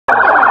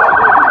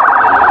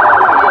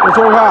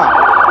so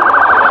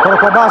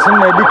Korokobas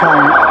na edi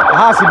kan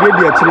ha se de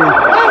akire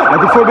na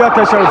the phobia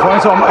tertiary for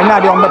so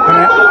anya de on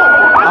bepene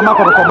ama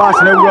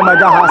Korokobas na ewura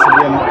maja ha se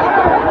de no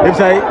if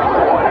say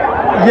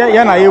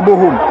ye na ye bo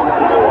home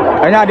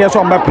anya de so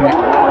on bepene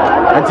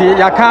enti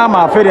ya ka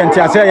ma fere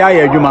enti ase ya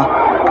ya adwuma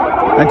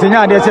enti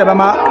nya de se be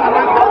ma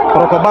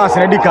Korokobas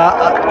na edi ka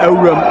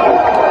ewura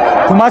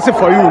Kumasi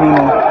for you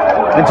no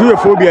enti we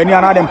phobia ni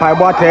ana de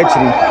mpaibo ata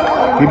akire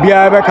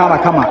bibia be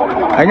kama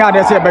anya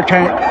de se be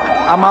twen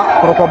ama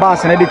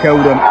Korokobas na edi ka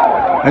ewura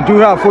and to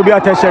have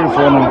phobia tertiary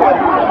for no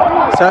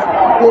sir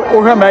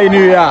o hwe mai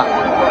ni ya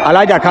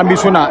alaja kan bi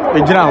so na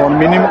ejina ho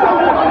menim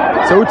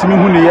se utimi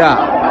hu ni ya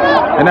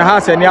ene ha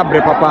se ni abre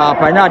papa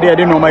panya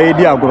de no ma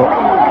yedi agoro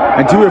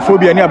and to we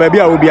phobia ni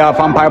abia obi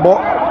afa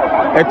mpaibo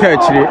eta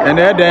akire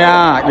ene eden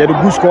a ye the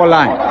good score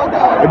line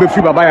e be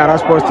free baba yara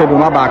sports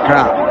stadium aba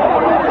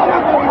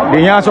Accra the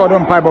yan so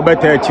don mpaibo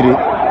beta akire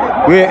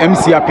we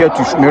MC appear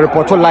to me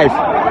report live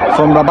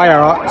from baba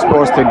yara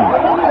sports stadium.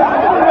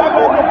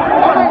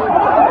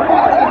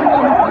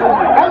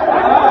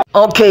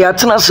 Okay, I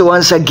tell us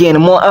once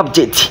again more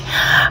update.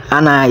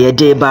 Ana ya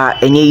deba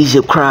enye easy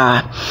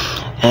cry.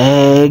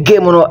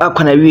 Game no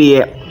akwana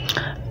wiye.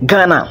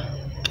 Ghana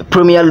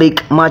Premier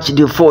League match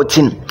day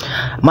 14.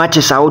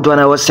 Matches out when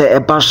I was say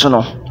a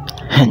personal.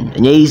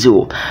 Enye easy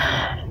o.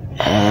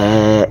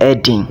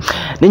 Edin.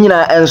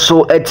 Ninyina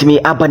enso etimi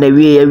abana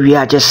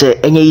wiye just say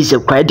enye easy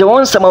cry. The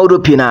one sama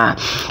Europina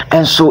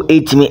enso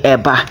etimi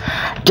eba.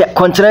 The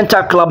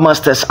Continental Club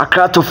Masters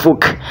Accra to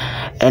folk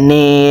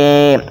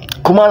ene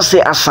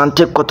Kumase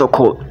Asante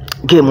Kotoko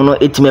game no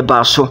etime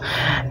baso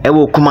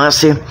ewo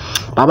Kumase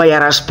Baba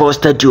Yara Sports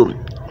Stadium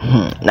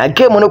na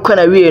game no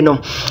kwana wie no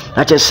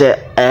na chese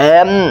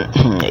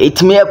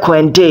etime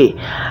kwende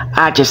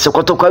a chese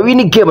Kotoko wi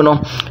ni game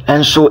no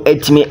enso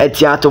etime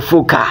etiato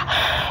foka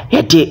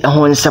yede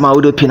ho nsama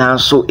wodo pina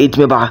so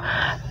etime ba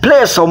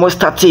players almost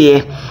start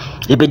e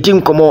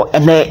bedim komo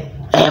ene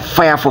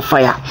fire for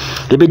fire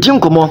e bedim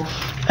komo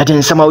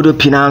eden sama wodo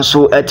pina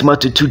so etima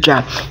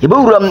tutuja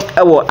yebewuram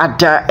ewo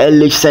ada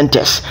LH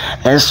centers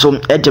enso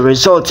the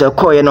result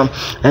koye no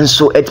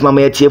enso etima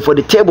mayetie for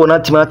the table na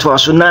tima to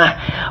aso na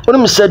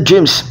onum said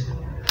dreams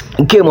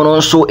game no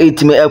so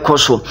etime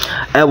ekoso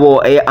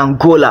ewo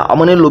Angola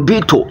amone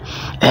Lobito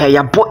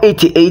ya bo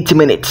 88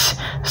 minutes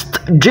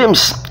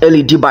Dreams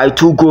LED by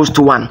 2 goals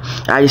to 1.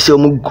 I say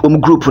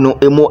group no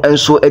emo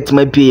enso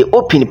etima be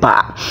open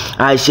pa.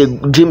 I say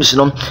Dreams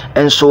no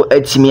enso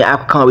etimi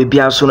aka we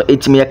bia so no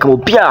etimi aka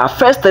bia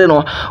first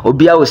no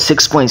obia with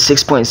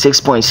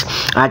 6.6 points.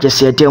 I just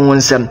say den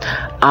wonsem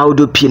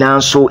audio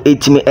pina so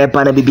etimi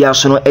eba na bibia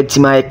so no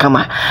etimi aka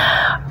ma.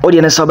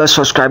 Audience so be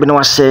subscribe na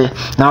wase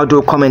na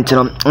do comment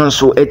no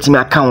enso etimi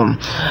aka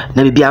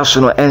na bibia so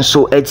no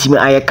enso etimi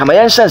aka ma.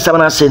 Yen sense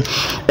na say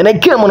in a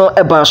game no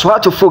eba so how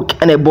to folk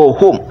and a ball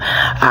home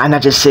and I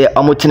just say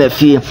amotina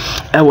fie e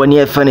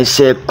woni e fa ne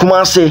say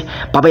Kumase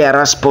Baba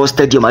Yara Sports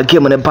Stadium a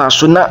game on a bar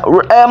so na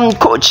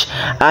coach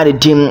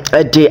and team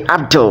de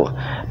Abdul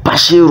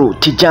Bashiru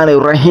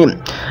Tijani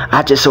Rahim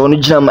I just say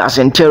onu ginam as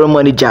interim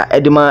manager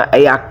edema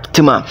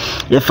actima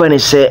ye fa ne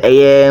say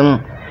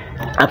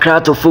Accra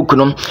to folk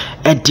no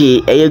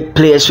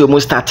players we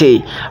must start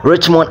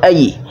Richmond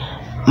ayi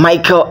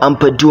Michael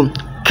Ampadu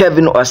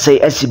Kevin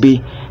Osei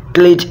SB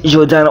Glade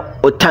Jordan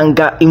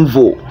Otanga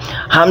Invo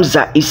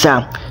Hamza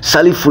Isa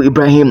Salifu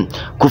Ibrahim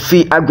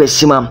Kofi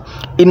Agwesima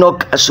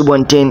Enoch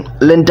Asubonten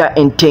Linda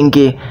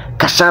Entenge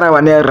Kasara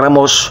Wane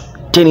Ramos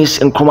Tennis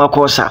Nkrumah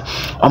Kosa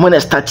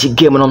omona start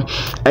game no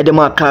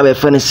edema club e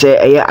fene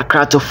say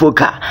Accra to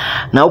foka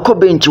na uko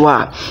bench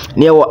wa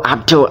newo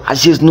Abdul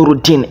Aziz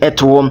Nuruddin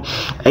etwo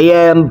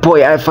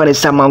boy I fene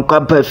Saman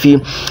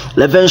Kwapafi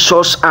Leven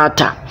Shots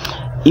Ata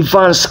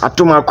Evans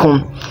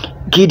Atomakom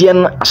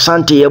Gideon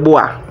Asante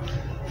Yeboa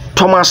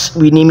Thomas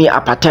Winimi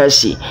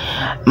Apatasi,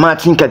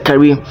 Martin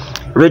Kakari,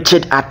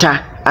 Richard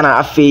Atta, and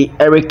Afe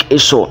Eric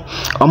Eso.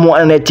 Omo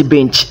aneti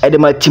bench,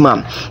 Edema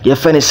Timam,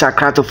 Yefene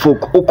Sakrato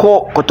Folk,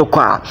 Oko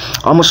Kotokwa,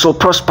 Omoso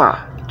Prosper,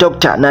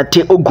 Dr.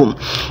 Nate Ogum,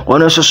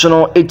 one also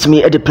sono 8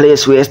 me at the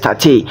place where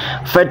starte,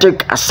 Frederick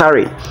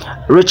Asari,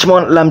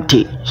 Richmond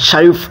Lamte,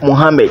 Sharif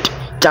Mohammed,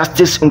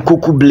 Justice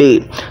Nkuku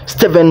Blay,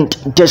 Stephen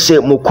Jesse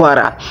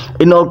Mukwara,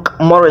 Enoch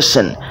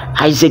Morrison,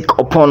 Isaac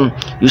Opon,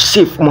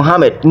 Yusuf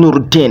Mohammed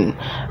Nuruddin,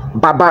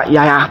 Baba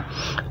Yaya,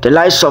 the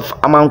likes of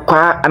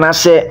Amankwa and I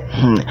say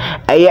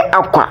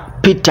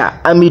Aqua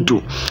Peter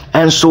Amidu,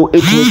 and so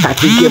it is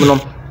started game no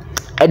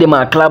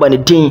Edema club and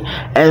the team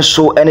and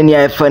so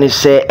any funny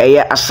say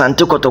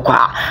Asante Kotoko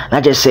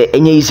na just say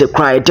enye is a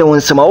cry te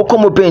won sama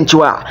okomo bench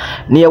wa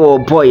near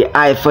boy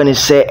I funny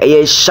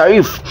say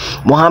Sharif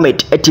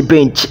Mohammed eti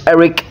bench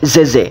Eric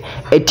Zeze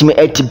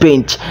eti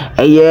bench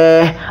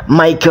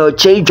Michael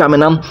Che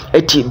Jaminam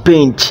eti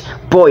bench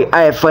boy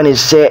I funny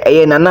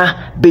say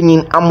nana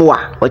benin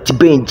amwa what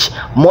bench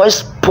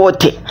moist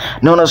Porte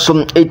no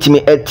some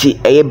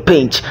 80 a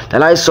bench the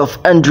likes of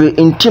Andre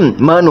Intim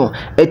Mano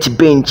at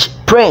bench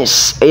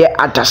Prince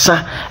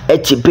Atasa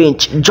at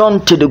bench John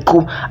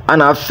Tedeku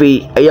and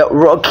Afi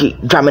Rocky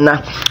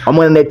Dramina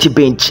among net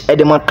bench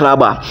Edema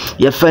Clubber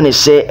ye funny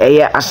say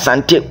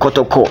Asante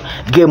Kotoko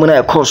game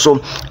na koso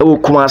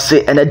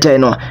Kumase and a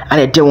deno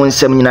and a dewon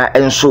seminar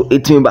and so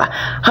it member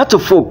how to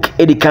folk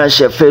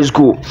education first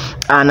go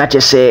and not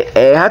just say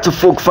how to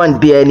folk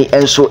fund be any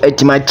and so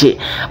etimache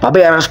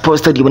Baba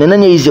sports stadium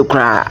and easy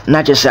cry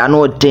not just say I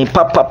know thing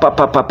papa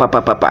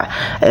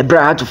a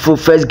bra to full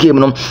first game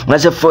no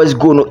as a first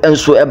goal no and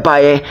so a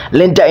buy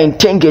Linda in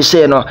 10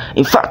 say no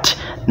in fact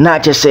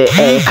not just say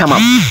come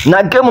up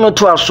na game no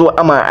to so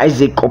ama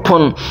Isaac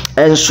upon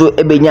and so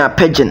ebenya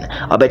pigeon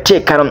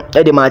obete karam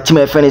edema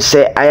team friend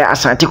say I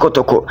Asante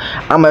Kotoko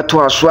ama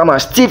to so ama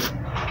Steve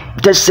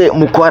just say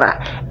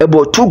Mukwara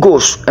about 2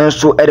 goals and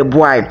so at the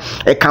boy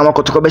a Kama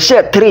Kotoko be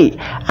share 3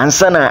 and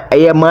sana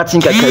a Martin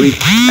Kakari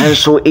and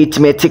so 8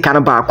 me take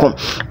an back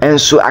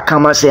and so I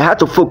come say how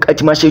to folk at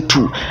Mashe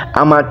 2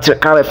 ama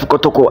Karawe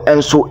Kotoko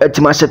and so at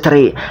Mashe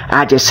 3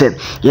 I just said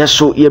yes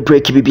so you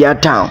break Bibia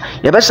down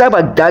you best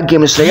about that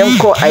game so you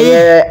call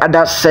a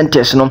other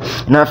sentence no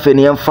na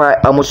feni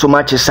emfa amoso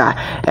matches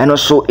and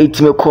also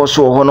 8 me call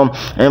so honom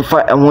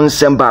emfa ehun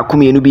semba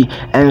kumienu bi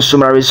and so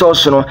my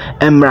results no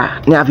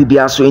emra na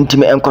Bibia so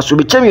intimi enkoso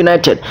be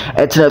United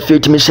etna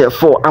fit me share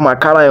 4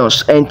 Amaka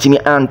Lions entimi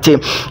ante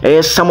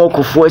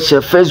Samokofo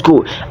share first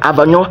goal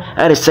Avanyo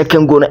and the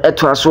second goal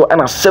etwa so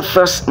and a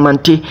first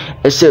mante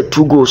share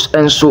 2 goals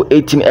and so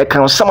etimi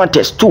account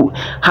Samantes 2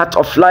 Heart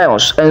of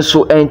Lions and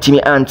so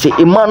entimi ante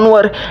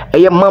Emmanuel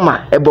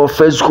mama about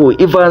first goal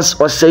Evans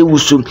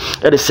Oseiwusu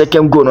at the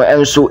second goal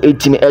and so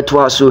etimi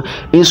etwa so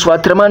in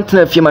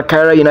Swatremantina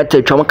Fimakara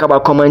United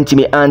Chamakaba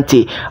entimi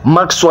ante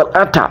Maxwell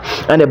Atta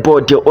and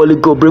about the only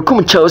goal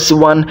Brekum Chelsea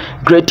 1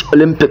 Great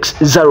Olympics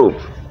 0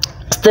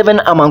 Steven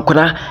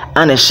Amankuna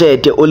and a share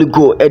the only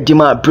goal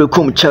Edima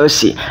Brekum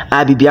Chelsea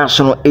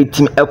Abibiasono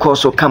 18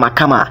 Ekoso Kama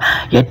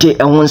Yete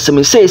and one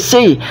semi say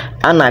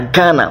Anna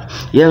Ghana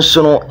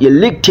Yensono ye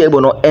league table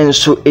no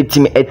enso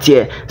 18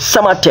 etie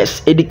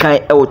Samates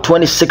Edikai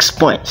 26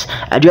 points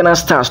Adriana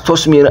Stars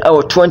Tosmir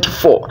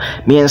 24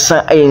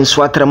 Miensa in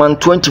Swatraman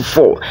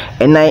 24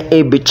 and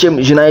 9A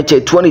Bechem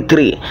United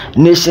 23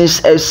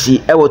 Nations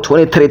SC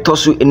 23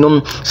 Tosu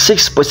inum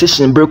 6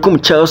 position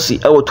Brekum Chelsea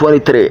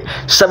 23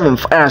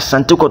 7th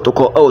Asante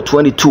Kotoko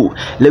 22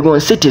 Legon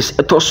Cities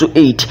Tosu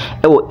 8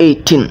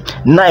 18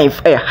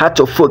 9th Heart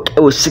of Folk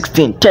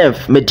 16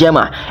 10th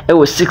Mediama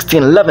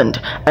 16 11th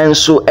and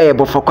so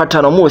able for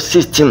quarter no more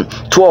 16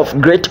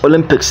 12 Great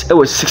Olympics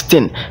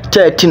 16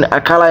 13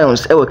 Accra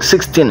Lions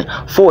 16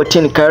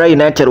 14 Kara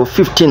United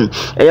 15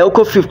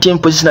 Ayoko 15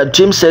 position at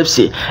Dreams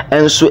FC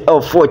and so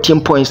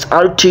 14 points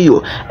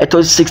RTU at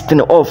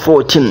 16 or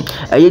 14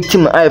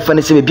 18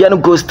 IFNC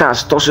Biano Gold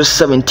Stars also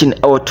 17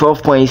 or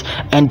 12 points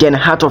and then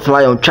Heart of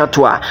Lion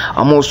Chatwa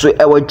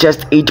also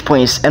just 8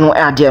 points and we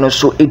add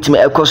so 8 me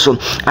ekoso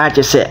I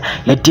just say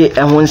ye day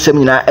and one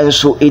seminar and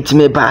so 8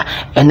 me ba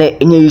and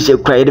then use a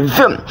cry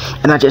vim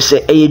and I just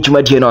say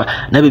juma no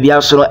na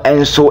bibia so no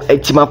and so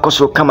 8 me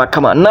koso kama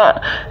na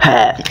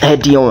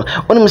dion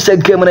onum say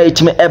game na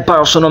 8 me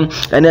eba so no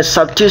and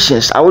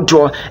substitutions I would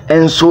draw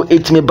and so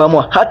 8 me ba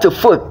mo Heart of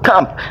Folk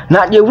camp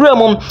na ye wura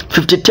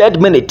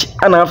 53rd minute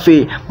and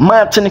afi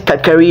Martin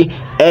Kakari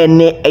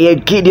and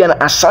Gideon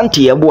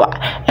Asante Yabua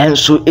and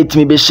so it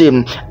me be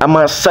shame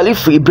ama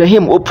Salif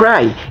Ibrahim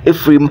Oprai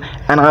Ephraim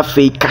and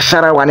afi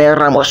Kashara Wane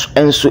Ramos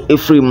and so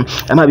Ephraim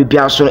ama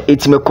bibia so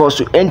it me course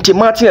enti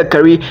Martin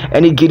Kakari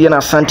and Gideon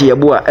Asante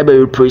Yabua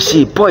ebe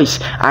proceed boys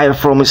I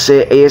from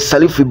say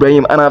Salif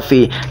Ibrahim and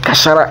afi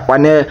Kashara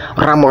Wane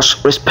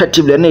Ramos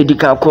respectively na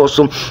edika course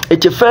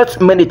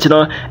 81st minute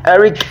no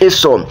Eric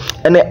Eson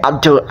and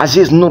Abdul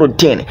Aziz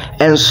Nuruddin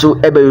and so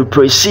ebe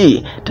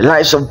proceed the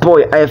lives of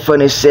boy I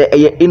furnish say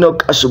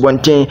Enoch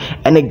Asubonten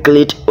and a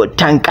Glade or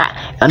Tanka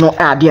and no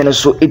idea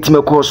so it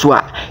me course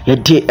wa ye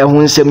day a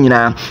winsem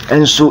nyina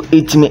and so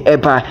it me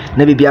eba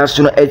na bibia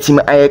so no etime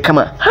aye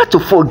kama how to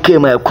for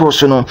game a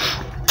course no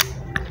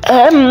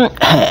and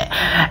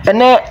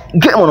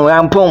game no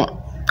yampon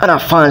ana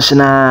fans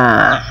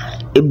na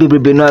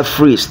ebebe no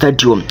free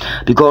stadium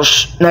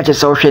because na just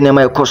so hwe na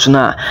my course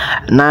na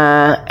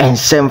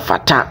ensem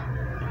fata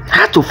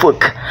how to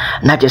folk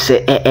na just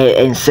say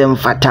ensem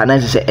fata na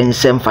just say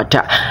ensem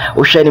fata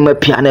o hwe ni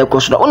mapia na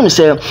course na onum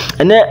say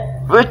ene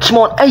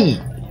Richmond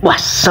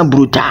was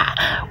sabruta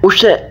o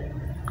hwe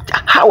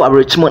how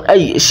Richmond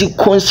si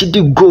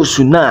consider goals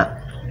na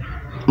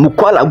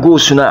Mukwala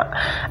goals na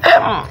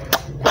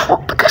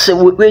because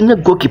we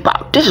need goalkeeper.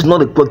 This is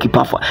not a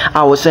goalkeeper for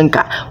our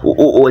Senka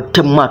or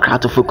Tim Mark how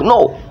to folk.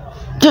 No,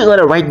 this is not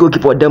the right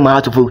goalkeeper. Them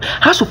how to folk.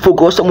 Has to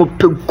focus on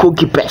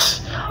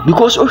goalkeepers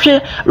because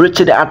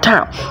Richard at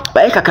time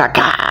by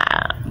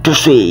Kaka to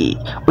say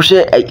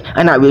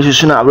and I will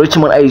soon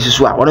Richmond is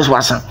what is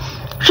wasn't.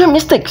 She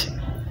mistakes.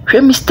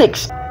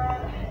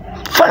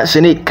 Fans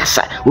in it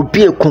will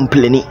be a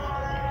complaining.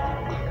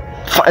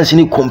 fans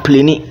ni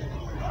complaining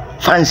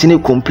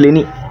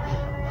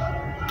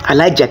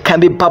Elijah can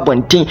be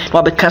babontin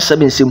no be can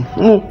seven sim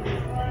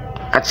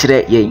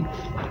akyere ye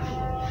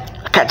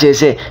ka je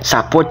say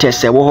supporters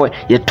se wo ho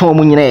ye ton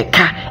mu nyina e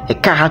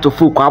ka ha to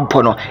fu kwa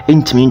abɔ no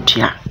ntimi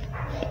ntua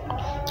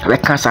be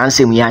ka san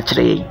sim ya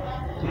akyere ye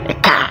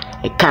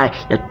e ka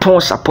ye ton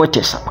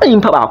supporters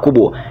ayin pa ba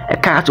kobo e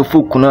ka ha to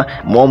fu kuno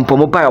mo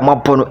mpo ba mo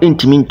abɔ no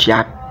ntimi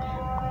ntua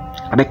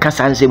be ka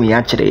san sim ya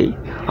akyere ye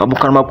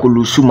obukan ma ko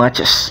lusu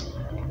matches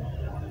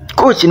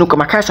coach no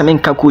come can't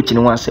make coach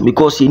in once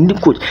because any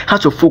coach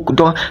has to folk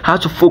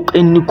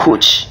any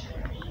coach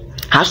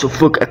has to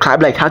folk a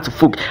club like has to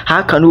folk.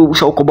 How can you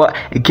talk about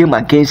a game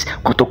against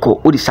Kotoko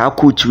or this our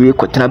coach we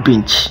Kotana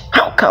bench?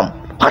 How come?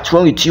 What's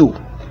wrong with you?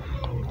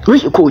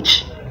 We a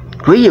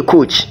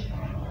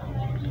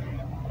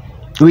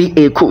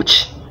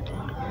coach.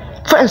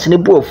 Fans in the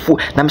ball fool.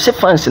 Now say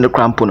fans in the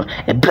crampono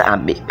a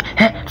brand me.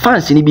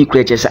 Fans in the big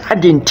creatures. I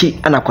didn't tea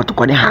and a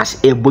Kotoko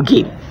has a big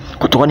game.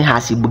 Kotoni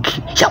has a book.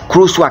 Ya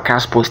close to Accra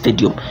Sports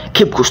Stadium.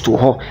 Cape Coast to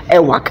ho.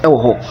 Ewak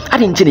ho. I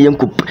didn't see the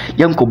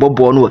young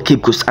Bobo no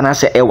Cape Coast and I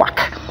say Ewak.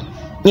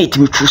 Need to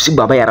be true to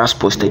Baba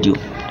Sports Stadium.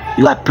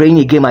 You are playing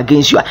a game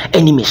against your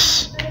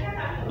enemies.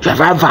 Your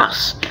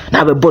rivals.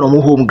 Now we're born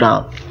on home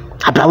ground.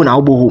 I blow now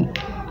home.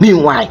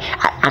 Meanwhile,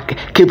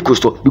 Cape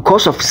Coast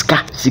because of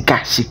sika.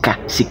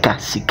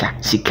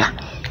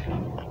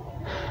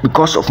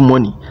 Because of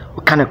money.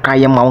 We cannot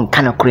cry my own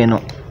cannot cry no.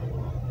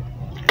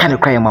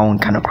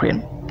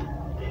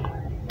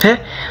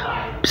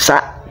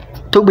 Sa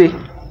Tobe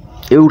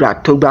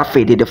Eura Toba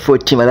faded the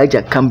 14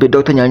 Elijah can be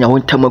Dr. Nyanya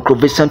won Tamako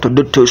Vincent to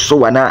Dr.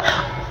 Sowana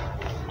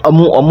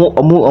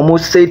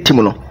almost say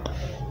Timono.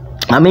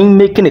 I mean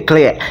making it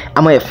clear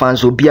am I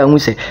fans will be a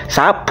say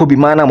Sa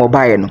Pobimana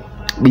mobile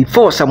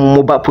before some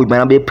mobile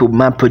Pobimana be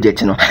Pobman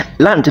project no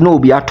land no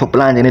be out of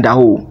land in the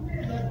whole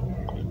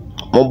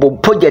mobile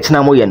project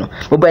na moyeno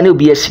mobile no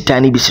be a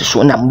sitani be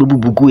so na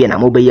bubu na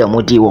mobile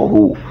modi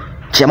wo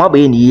Chama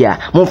be in year,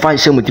 more fun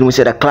said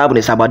the club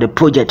is about the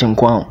project in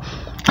Kwon.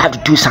 I have to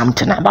do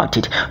something about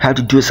it. I have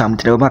to do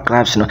something about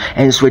clubs,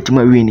 and sweat to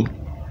my winning.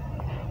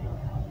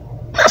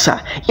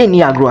 Sir,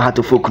 any agro had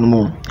to folk no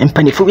more, and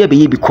pennyphobia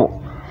be because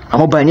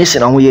I'm about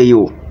Nissan on where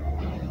you.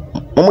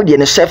 Only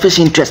in a surface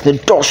interest in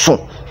Dawson.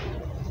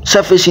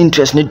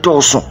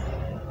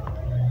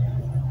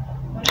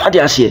 I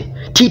dare say,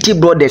 TT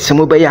brothers, some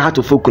mobile had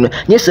to folk.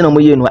 Yes, no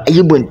more, you know,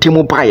 you went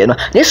Timo Payano.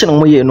 Yes, no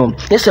more, you know,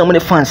 yes, no more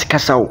fans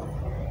Cassau.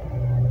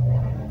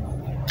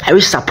 I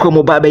wish a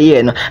promo baby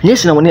yen.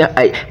 Yes, no one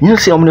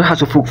has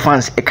to folk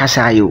fans a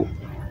casayo.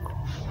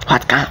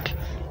 What can't?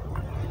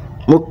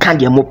 More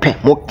candy, more pet,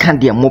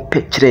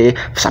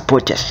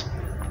 supporters.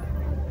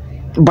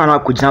 Bana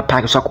could not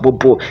pack a soccer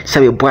ball,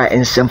 say a boy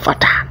and some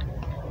fata.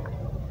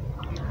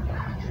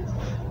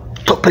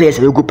 Top players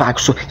will go back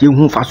so you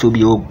won't fast will be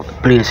your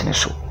players in the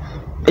show.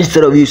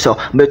 Instead of you, so,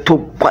 but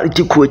top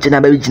quality coach and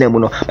Aboriginal,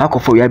 Marco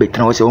for Rabbit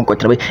and also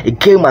a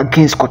game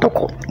against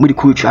Kotoko with the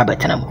coach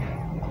Rabbit.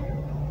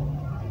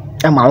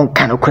 I'm my own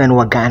kind of crane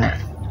or Ghana.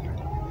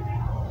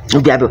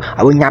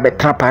 I will not be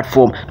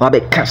platform, no be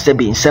cancer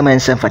being some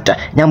and some fata.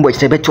 Young boys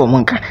say better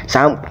monka,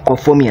 some call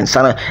for me and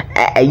son.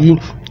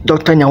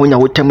 Dr. Nyawina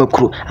will tell me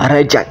crew, a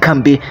Raja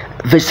can be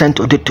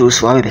Vincent or the tools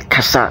for the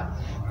Casa.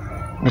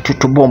 The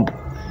to bomb.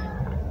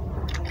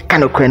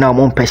 Cannot crane our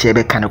own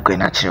person, cannot crane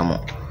natural.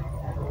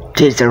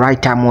 Tis the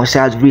right time, more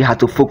sales we have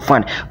to folk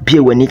fun,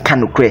 beer when it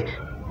cannot crane.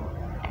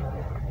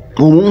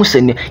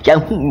 Say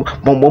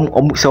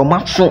so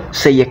much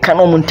say you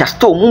cannot just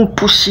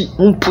push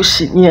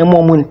near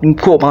moment in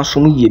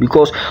here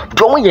because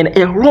Joan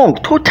is wrong,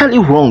 totally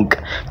wrong.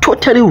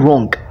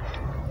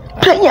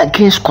 Playing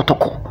against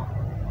Kotoko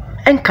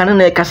and Canon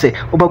say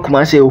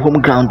Obakuma say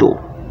home ground door.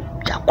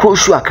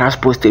 Close to Accra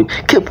Sports Stadium,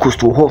 Cape Coast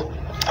to ho.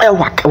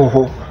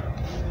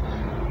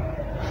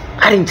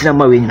 I didn't know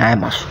my I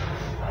must.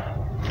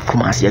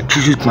 Kumasi, I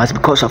choose Kumasi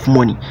because of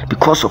money.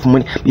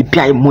 We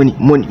pay money.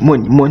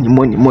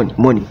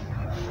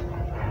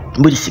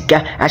 But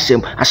sika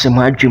asem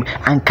my dream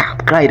and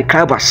cry the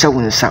club was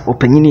selling sa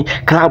openini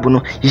club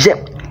no je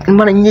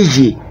man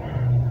nyeje.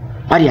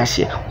 What you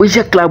say? We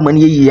je club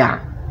money ya.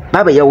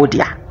 Baba ya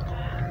wodia.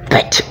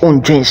 But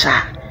on join sa.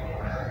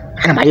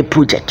 And my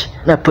project.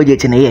 Na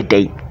project in a year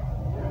day.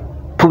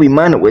 Pobi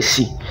man we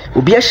see.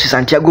 Obi a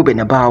Santiago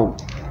Benabao.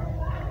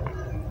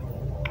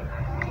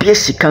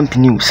 PSC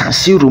company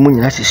Sansiro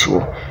Munyina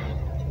sisiwo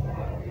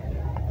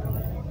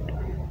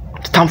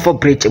Stamford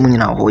Bridge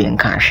munyina ho yen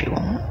kanhwe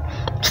wo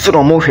still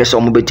omo hwe so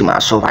omo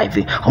betima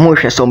survive omo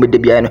hwe so omo de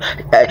bia no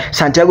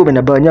Santiago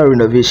Bernabeu nya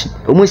renovation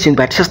omo sin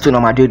but just to no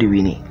ma do the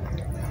winning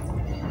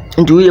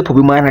nti we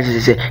pobi man na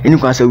say eni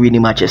kwa say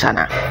winning matches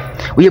ana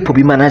we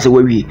pobi man na say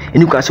we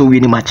eni kwa say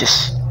winning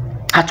matches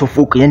hat of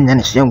folk yen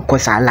na so yen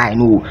kwasa line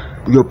no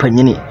yo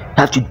panyini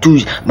have to do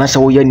masa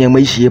wo ye nema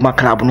yie ma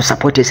club no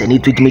supporters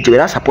and to meet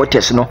with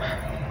supporters no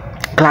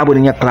club no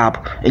nya club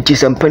it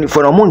is company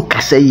for no mon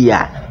kasa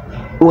ya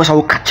wo sa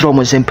wo katro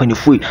mo company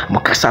fu mo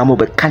kasa mo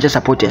be kanche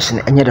supporters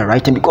and the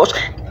right thing because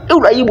you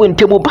right when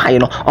table buy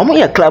no omo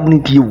ya club no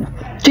bi wu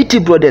Titi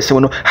brothers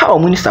no how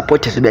many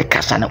supporters be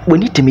kasa na we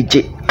need to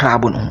meje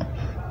club no.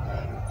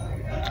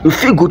 You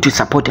feel good to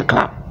support the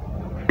club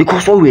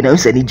because all we know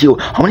is any jail.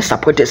 How many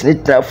supporters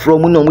need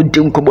from no we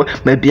dem kobo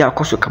maybe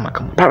akoso kama.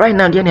 But right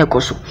now dey na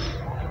akoso.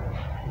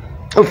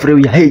 Oh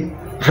free hey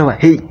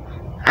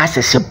as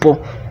a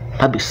simple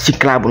baby si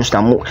club no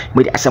sta mo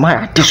me asema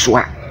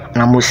atiswa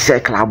na mo se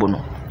club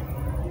no.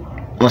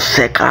 Mo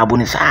se club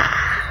no sa.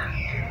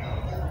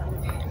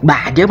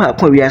 Ba dem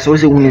akwa wi ase wo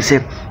se hunu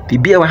se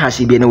bibia wa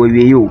hase bi na wa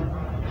wie yo.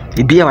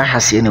 Bibia wa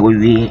hase na wa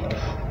wie.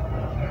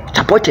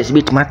 Supporters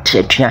bit ma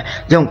tia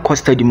young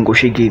stadium go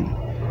game.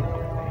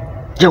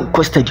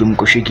 Young stadium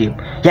go game.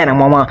 Ya na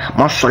mama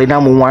ma sori na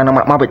mo wana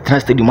ma be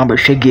stadium ma be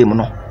game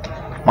no.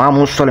 Ma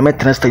mo sori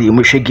me stadium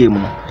mo game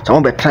no. So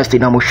mo be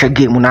stadium mo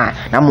game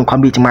na mo kwa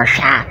bit ma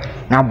hwa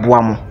na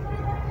boa mo.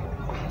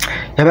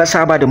 Ya ba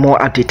sa ba the more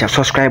update,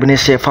 subscribe and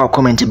share for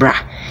comment bra.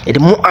 The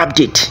more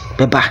update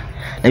beba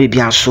na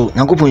bibia so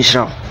na go pon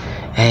shira.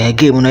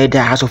 Game no e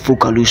da has of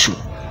focus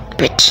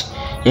bet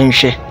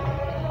yenhwe.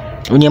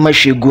 Onyema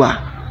hwegu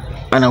a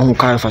ana hu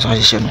kan fa so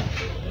hye no